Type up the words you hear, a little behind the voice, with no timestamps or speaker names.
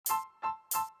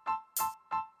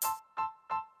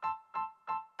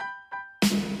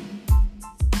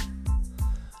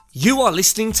You are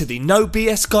listening to the No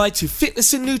BS Guide to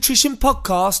Fitness and Nutrition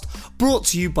podcast, brought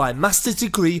to you by Master's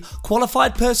Degree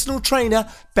Qualified Personal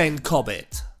Trainer Ben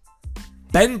Cobbett.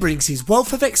 Ben brings his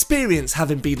wealth of experience,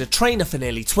 having been a trainer for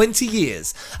nearly 20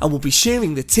 years, and will be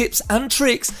sharing the tips and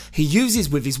tricks he uses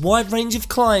with his wide range of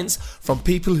clients, from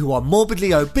people who are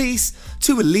morbidly obese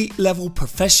to elite level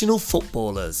professional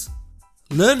footballers.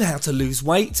 Learn how to lose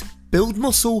weight, build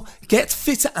muscle, get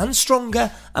fitter and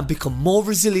stronger, and become more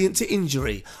resilient to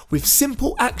injury with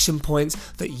simple action points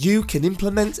that you can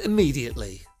implement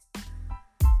immediately.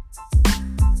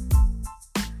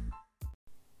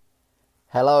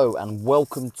 Hello and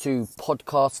welcome to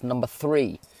podcast number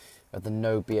 3 of the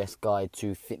No BS Guide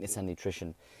to Fitness and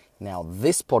Nutrition. Now,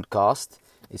 this podcast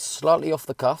is slightly off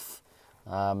the cuff.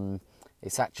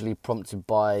 It's actually prompted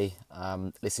by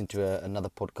listening to another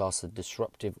podcast, a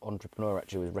disruptive entrepreneur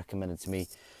actually was recommended to me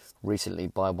recently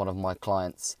by one of my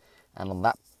clients. And on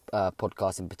that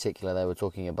podcast in particular, they were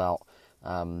talking about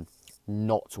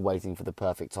not waiting for the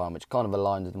perfect time, which kind of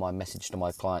aligned with my message to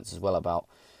my clients as well about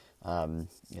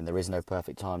there is no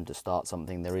perfect time to start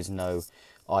something. There is no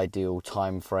ideal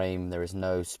time frame. There is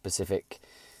no specific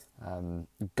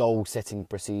goal setting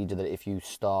procedure that if you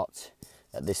start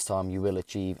at this time you will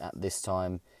achieve at this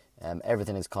time.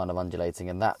 Everything is kind of undulating,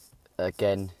 and that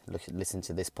again, listen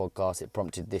to this podcast, it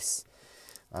prompted this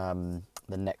the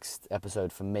next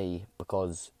episode for me,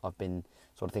 because I've been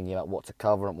sort of thinking about what to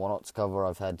cover and what not to cover.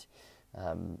 I've had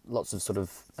lots of sort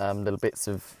of little bits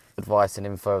of advice and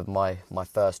info of my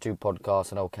first 2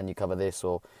 podcasts, and can you cover this,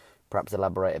 or perhaps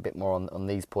elaborate a bit more on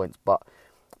these points. But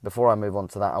before I move on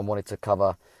to that, I wanted to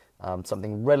cover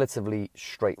something relatively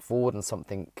straightforward and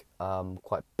something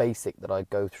quite basic that I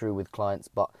go through with clients,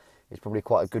 but it's probably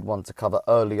quite a good one to cover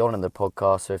early on in the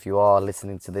podcast. So if you are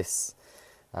listening to this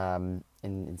in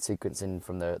sequencing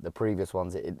from the previous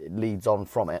ones, it leads on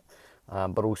from it,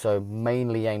 but also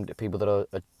mainly aimed at people that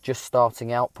are just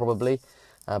starting out probably,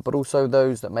 but also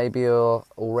those that maybe are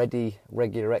already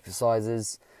regular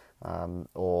exercisers,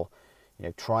 or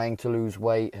trying to lose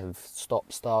weight, have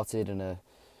started and are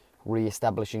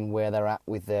re-establishing where they're at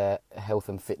with their health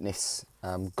and fitness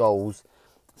goals.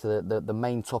 So the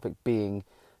main topic being,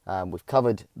 we've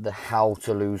covered the how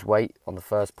to lose weight on the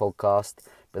first podcast,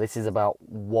 but this is about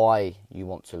why you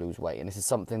want to lose weight. And this is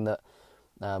something that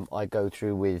I go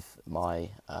through with my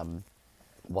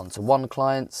one-to-one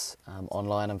clients,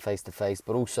 online and face-to-face,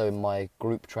 but also in my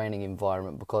group training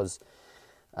environment, because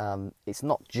it's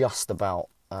not just about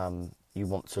you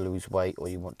want to lose weight, or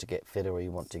you want to get fitter, or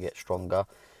you want to get stronger.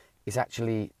 It's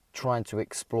actually trying to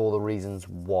explore the reasons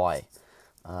why.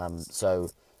 So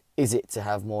is it to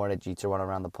have more energy to run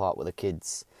around the park with the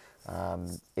kids?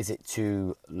 Is it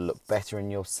to look better in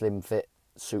your slim fit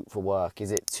suit for work?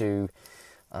 Is it to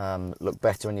look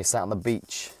better when you're sat on the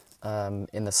beach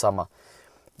in the summer?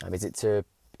 Is it to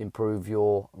improve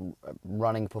your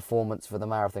running performance for the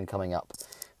marathon coming up?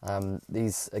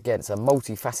 These, again, it's a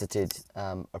multifaceted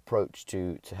approach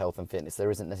to health and fitness.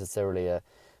 There isn't necessarily a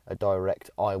direct,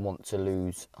 I want to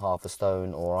lose half a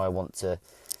stone, or I want to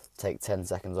take 10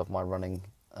 seconds off my running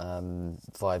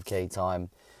 5k time,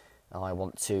 I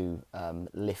want to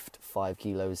lift 5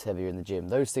 kilos heavier in the gym.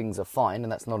 Those things are fine,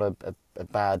 and that's not a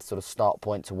bad sort of start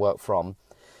point to work from.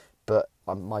 But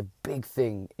my big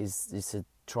thing is to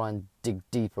try and dig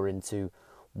deeper into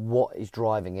what is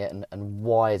driving it, and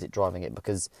why is it driving it.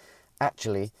 Because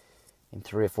actually, in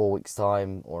 3 or 4 weeks'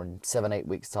 time, or in 7-8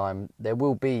 weeks' time, there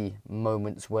will be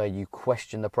moments where you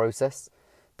question the process,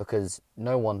 because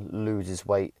no one loses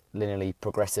weight linearly,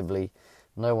 progressively.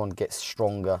 No one gets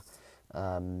stronger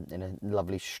in a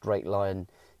lovely straight line.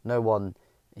 No one,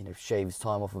 shaves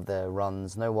time off of their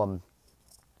runs. No one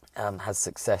has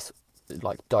success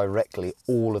like directly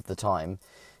all of the time.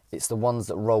 It's the ones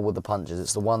that roll with the punches.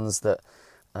 It's the ones that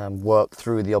work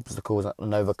through the obstacles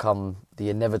and overcome the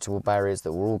inevitable barriers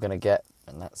that we're all going to get.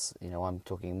 And that's, I'm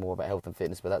talking more about health and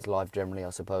fitness, but that's life generally,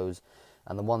 I suppose.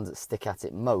 And the ones that stick at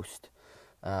it most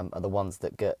are the ones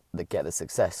that get the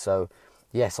success. So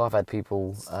yes, I've had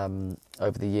people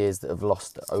over the years that have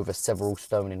lost over several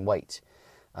stone in weight.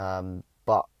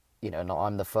 But,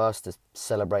 I'm the first to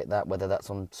celebrate that, whether that's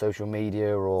on social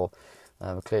media or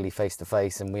clearly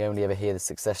face-to-face, and we only ever hear the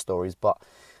success stories. But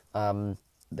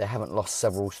they haven't lost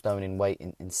several stone in weight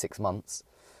in 6 months.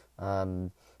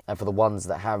 And for the ones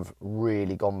that have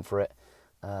really gone for it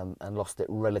and lost it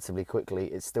relatively quickly,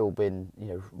 it's still been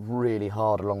really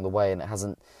hard along the way, and it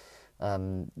hasn't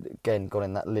again gone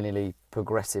in that linearly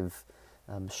progressive,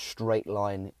 straight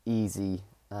line, easy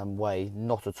way.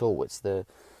 Not at all. It's the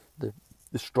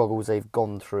struggles they've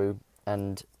gone through,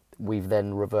 and we've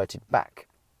then reverted back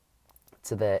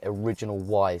to their original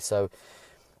why. So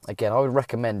again, I would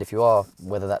recommend, if you are,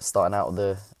 whether that's starting out at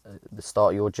the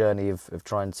start of your journey of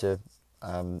trying to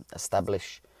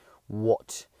establish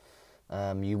what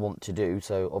you want to do.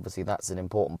 So obviously that's an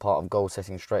important part of goal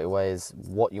setting straight away, is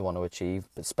what you want to achieve.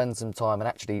 But spend some time and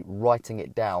actually writing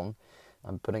it down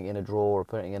and putting it in a drawer or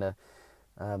putting it in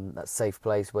that safe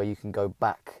place where you can go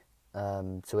back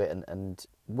to it and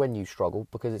when you struggle,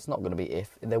 because it's not going to be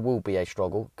if, there will be a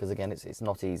struggle, because again it's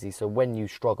not easy. So when you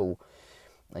struggle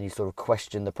and you sort of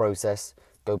question the process,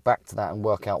 go back to that and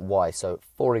work out why. So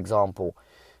for example,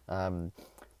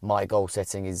 my goal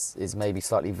setting is maybe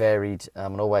slightly varied,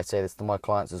 and I always say this to my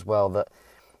clients as well, that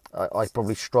I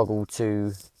probably struggle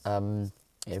to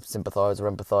sympathise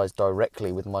or empathise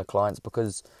directly with my clients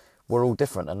because we're all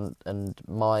different, and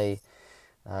my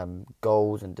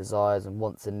goals and desires and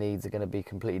wants and needs are going to be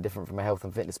completely different from a health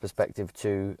and fitness perspective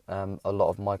to a lot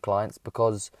of my clients,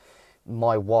 because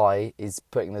my why is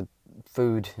putting the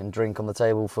food and drink on the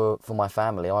table for my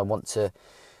family. I want to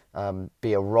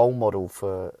be a role model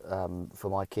for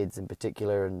my kids in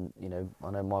particular, and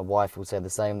I know my wife will say the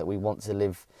same, that we want to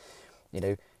live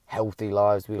healthy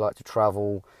lives. We like to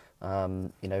travel,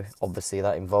 obviously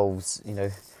that involves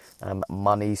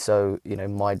money. So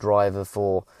my driver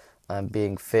for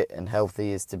being fit and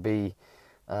healthy is to be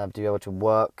able to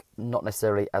work not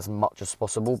necessarily as much as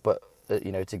possible, but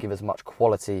to give as much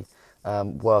quality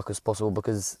work as possible,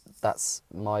 because that's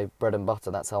my bread and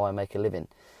butter. That's how I make a living.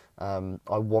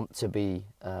 I want to be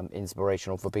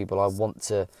inspirational for people. I want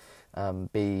to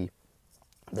be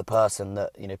the person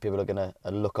that people are going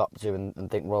to look up to and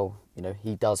think, well,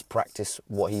 he does practice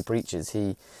what he preaches.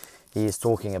 He is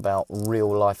talking about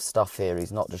real life stuff here.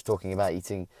 He's not just talking about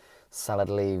eating salad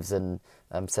leaves and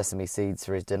sesame seeds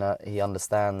for his dinner. He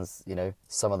understands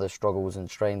some of the struggles and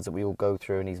strains that we all go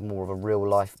through, and he's more of a real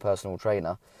life personal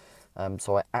trainer.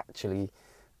 So I actually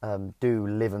do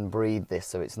live and breathe this.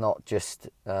 So it's not just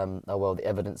oh well, the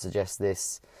evidence suggests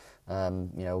this.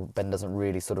 Ben doesn't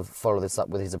really sort of follow this up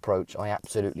with his approach. I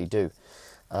absolutely do.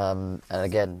 And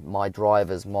again, my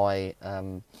drivers, my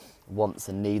wants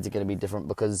and needs are going to be different,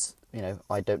 because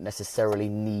I don't necessarily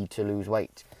need to lose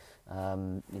weight.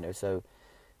 So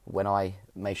when I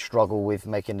may struggle with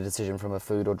making a decision from a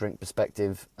food or drink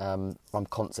perspective, I'm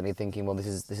constantly thinking, well, this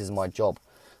is my job.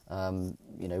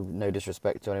 No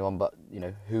disrespect to anyone, but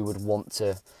who would want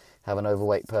to have an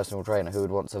overweight personal trainer? Who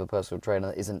would want to have a personal trainer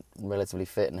that isn't relatively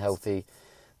fit and healthy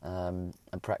and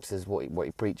practices what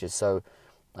he preaches? So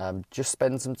just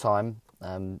spend some time,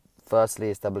 firstly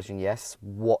establishing, yes,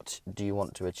 what do you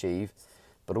want to achieve,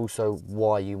 but also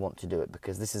why you want to do it,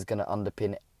 because this is going to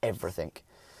underpin everything.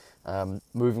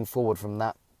 Moving forward from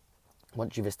that,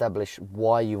 once you've established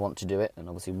why you want to do it, and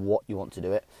obviously what you want to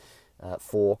do it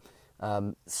for,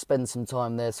 spend some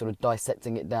time there sort of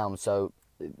dissecting it down. So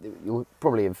you'll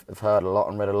probably have heard a lot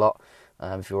and read a lot,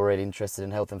 if you're already interested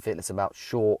in health and fitness, about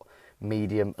short,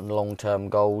 medium and long-term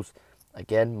goals.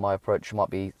 Again, my approach might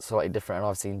be slightly different, and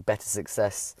I've seen better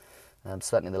success,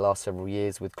 certainly in the last several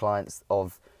years, with clients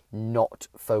of not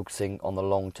focusing on the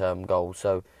long-term goal.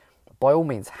 So by all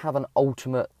means, have an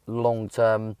ultimate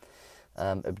long-term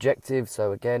objective.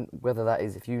 So again, whether that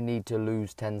is, if you need to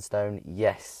lose 10 stone,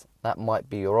 yes, that might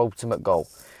be your ultimate goal,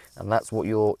 and that's what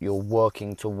you're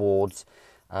working towards.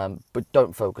 But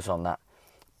don't focus on that.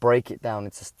 Break it down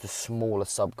into the smaller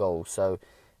sub goals. So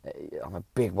I'm a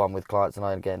big one with clients, and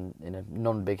I, again, in a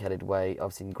non-big-headed way,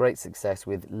 I've seen great success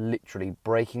with literally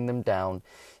breaking them down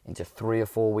into 3 or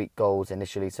 4 week goals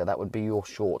initially. So that would be your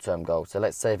short-term goal. So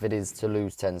let's say if it is to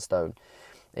lose 10 stone,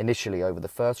 initially over the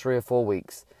first 3 or 4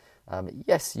 weeks,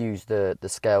 yes, use the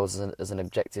scales as an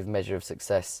objective measure of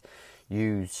success.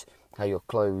 Use how your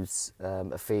clothes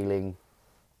are feeling,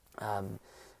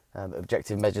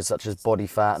 objective measures such as body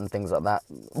fat and things like that.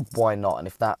 Why not? And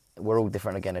if that, we're all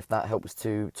different, again, if that helps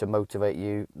to motivate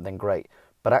you, then great.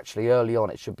 But actually early on,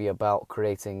 it should be about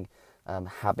creating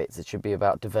habits. It should be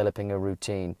about developing a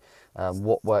routine.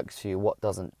 What works for you, what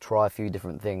doesn't. Try a few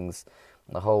different things.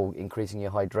 The whole increasing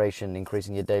your hydration,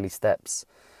 increasing your daily steps,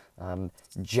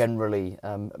 generally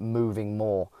moving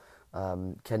more.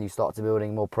 Can you start to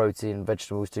building more protein and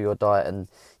vegetables to your diet? And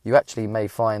you actually may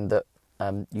find that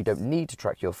you don't need to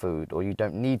track your food, or you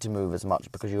don't need to move as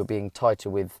much, because you're being tighter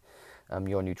with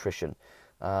your nutrition.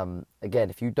 Again,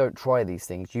 if you don't try these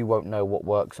things, you won't know what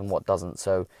works and what doesn't.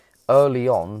 So early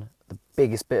on, the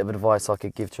biggest bit of advice I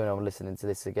could give to anyone listening to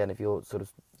this, again, if you're sort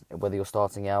of, whether you're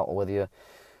starting out or whether you're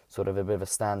sort of a bit of a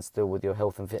standstill with your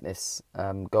health and fitness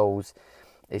goals,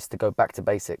 is to go back to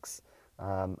basics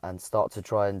and start to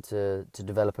try and to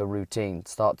develop a routine.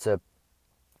 Start to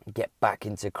get back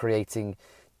into creating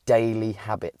daily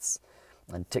habits.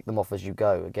 and tick them off as you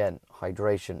go. Again,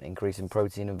 hydration, increasing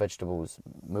protein in vegetables,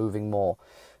 moving more,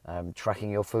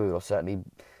 tracking your food, or certainly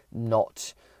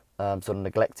not sort of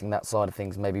neglecting that side of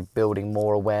things, maybe building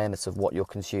more awareness of what you're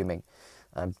consuming.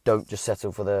 Don't just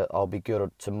settle for the I'll be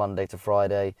good to Monday to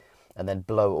Friday and then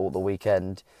blow it all the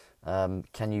weekend.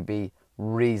 Can you be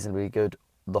reasonably good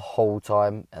the whole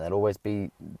time, and there'll always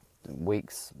be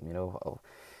weeks,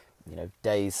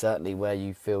 days certainly where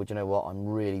you feel, do you know what, I'm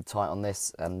really tight on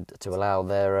this, and to allow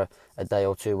there a day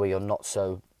or two where you're not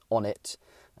so on it,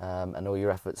 and all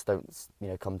your efforts don't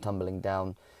come tumbling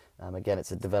down. Again, it's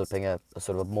developing a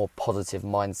sort of a more positive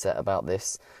mindset about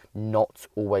this, not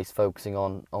always focusing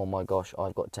on, oh my gosh,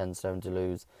 I've got 10 stone to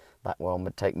lose, that one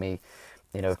would take me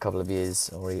a couple of years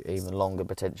or even longer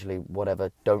potentially,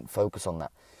 whatever. Don't focus on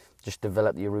that. Just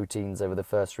develop your routines over the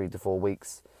first 3 to 4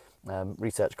 weeks.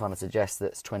 Research kind of suggests that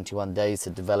it's 21 days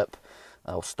to develop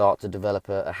or start to develop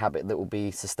a habit that will be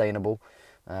sustainable.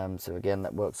 So again,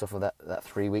 that works off of that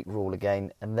 3-week rule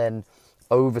again. And then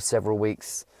over several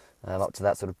weeks, up to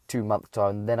that sort of 2-month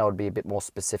time, then I would be a bit more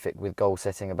specific with goal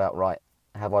setting about, right,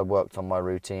 have I worked on my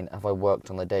routine? Have I worked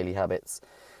on the daily habits?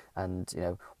 And,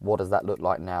 what does that look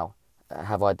like now?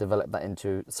 Have I developed that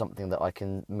into something that I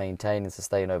can maintain and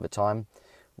sustain over time?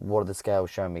 What are the scales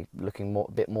showing me? Looking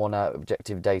a bit more now at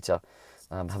objective data.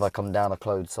 Have I come down a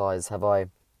clothes size? Am I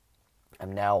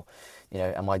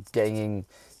gaining,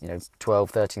 12,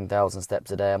 13,000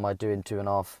 steps a day? Am I doing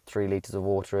 2.5, 3 litres of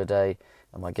water a day?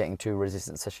 Am I getting 2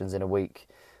 resistance sessions in a week?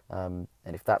 And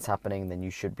if that's happening, then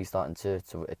you should be starting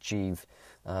to achieve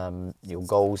your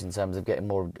goals in terms of getting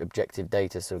more objective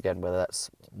data. So again, whether that's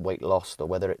weight loss or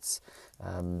whether it's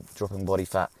dropping body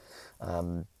fat,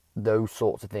 those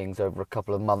sorts of things over a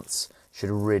couple of months should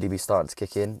really be starting to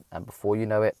kick in. And before you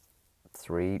know it,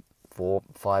 3, 4,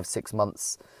 5, 6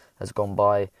 months has gone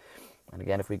by. And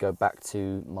again, if we go back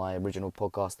to my original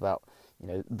podcast about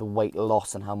the weight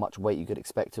loss and how much weight you could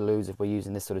expect to lose, if we're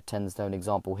using this sort of 10 stone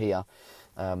example here,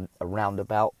 around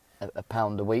about a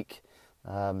pound a week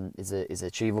is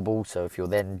achievable. So if you're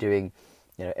then doing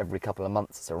every couple of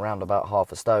months, it's around about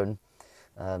half a stone.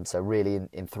 So really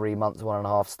in 3 months,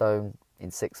 1.5 stone. In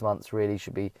 6 months, really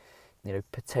should be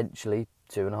potentially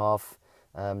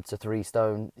 2.5 to 3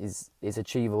 stone is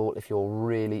achievable if you're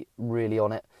really, really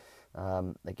on it.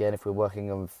 Again, if we're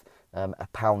working on a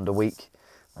pound a week,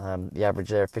 the average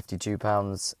there of 52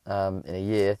 pounds in a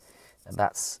year, and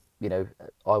that's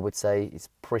I would say is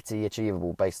pretty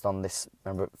achievable based on this.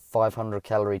 Remember, 500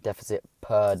 calorie deficit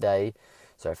per day.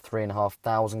 So if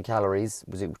 3,500 calories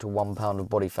was equal to 1 pound of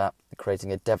body fat,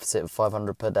 creating a deficit of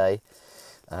 500 per day.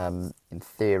 In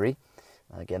theory,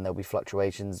 again, there'll be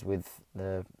fluctuations with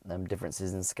the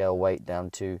differences in scale weight down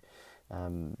to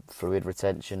fluid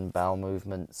retention, bowel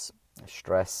movements,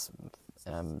 stress,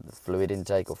 fluid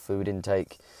intake or food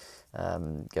intake,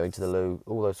 going to the loo,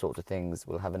 all those sorts of things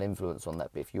will have an influence on that.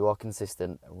 But if you are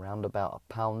consistent, around about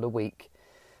a pound a week,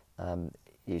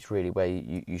 it's really where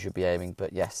you should be aiming.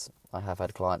 But yes, I have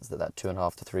had clients that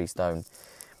 2.5 to 3 stone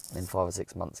in 5 or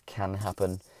 6 months can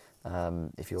happen.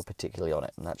 If you're particularly on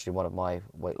it. And actually one of my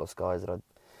weight loss guys that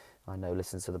I know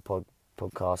listens to the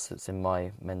podcast that's in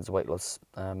my men's weight loss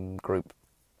group,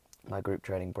 my group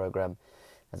training program,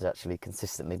 has actually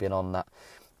consistently been on that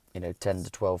 10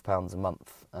 to 12 pounds a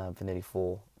month for nearly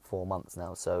four months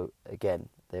now. So again,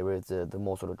 there is the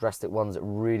more sort of drastic ones that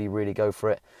really, really go for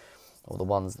it, or the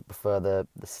ones that prefer the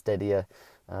steadier,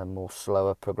 more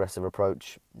slower progressive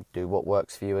approach. Do what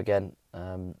works for you. Again,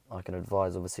 I can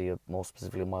advise obviously more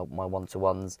specifically my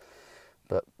one-to-ones,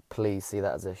 but please see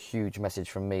that as a huge message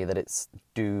from me, that it's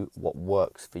do what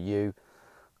works for you.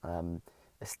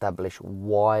 Establish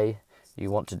why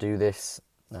you want to do this.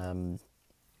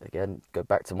 Again, go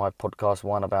back to my podcast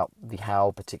one about the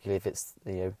how, particularly if it's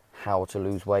how to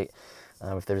lose weight.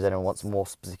 If there is anyone who wants more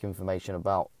specific information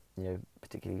about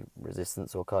particularly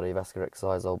resistance or cardiovascular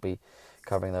exercise, I'll be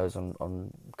covering those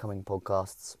on coming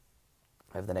podcasts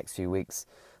over the next few weeks.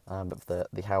 But for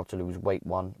the how to lose weight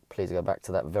one, please go back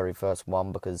to that very first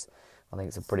one, because I think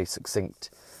it's a pretty succinct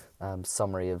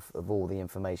summary of all the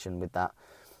information with that.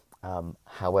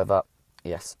 However,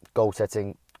 yes, goal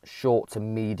setting, short to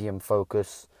medium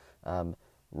focus.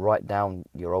 Write down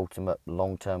your ultimate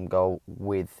long-term goal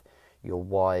with your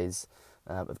whys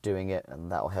of doing it,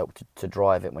 and that will help to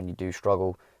drive it when you do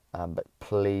struggle. But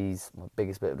please, my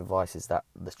biggest bit of advice is that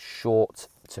the short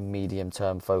to medium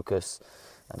term focus,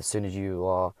 and as soon as you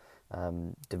are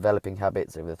developing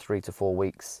habits over the 3 to 4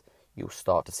 weeks, you'll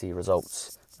start to see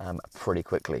results pretty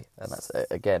quickly. And that's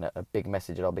again a big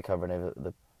message that I'll be covering over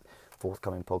the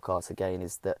forthcoming podcasts again,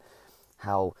 is that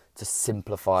how to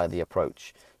simplify the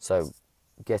approach. So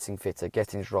getting fitter,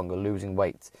 getting stronger, losing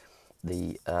weight.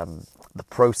 The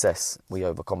process we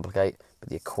overcomplicate, but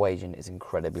the equation is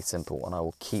incredibly simple, and I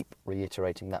will keep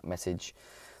reiterating that message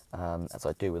as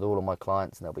I do with all of my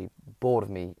clients, and they'll be bored of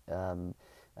me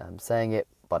saying it,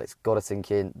 but it's got to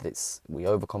sink in. We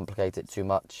overcomplicate it too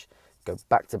much. Go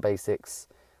back to basics,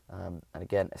 and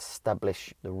again,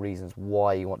 establish the reasons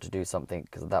why you want to do something,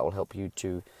 because that will help you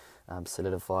to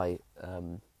solidify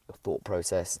your thought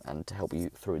process and to help you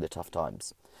through the tough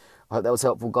times. I hope that was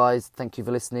helpful, guys. Thank you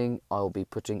for listening. I'll be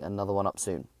putting another one up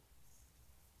soon.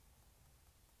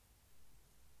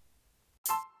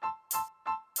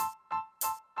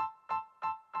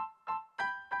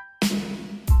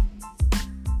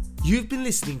 You've been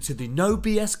listening to the No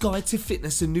BS Guide to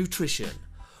Fitness and Nutrition.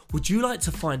 Would you like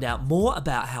to find out more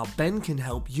about how Ben can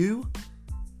help you?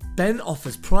 Ben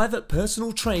offers private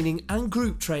personal training and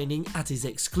group training at his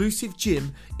exclusive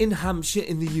gym in Hampshire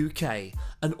in the UK,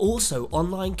 and also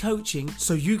online coaching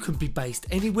so you can be based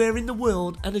anywhere in the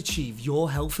world and achieve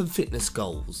your health and fitness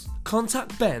goals.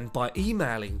 Contact Ben by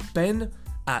emailing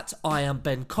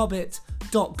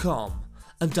ben@iambencobbett.com,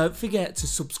 and don't forget to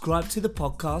subscribe to the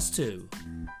podcast too.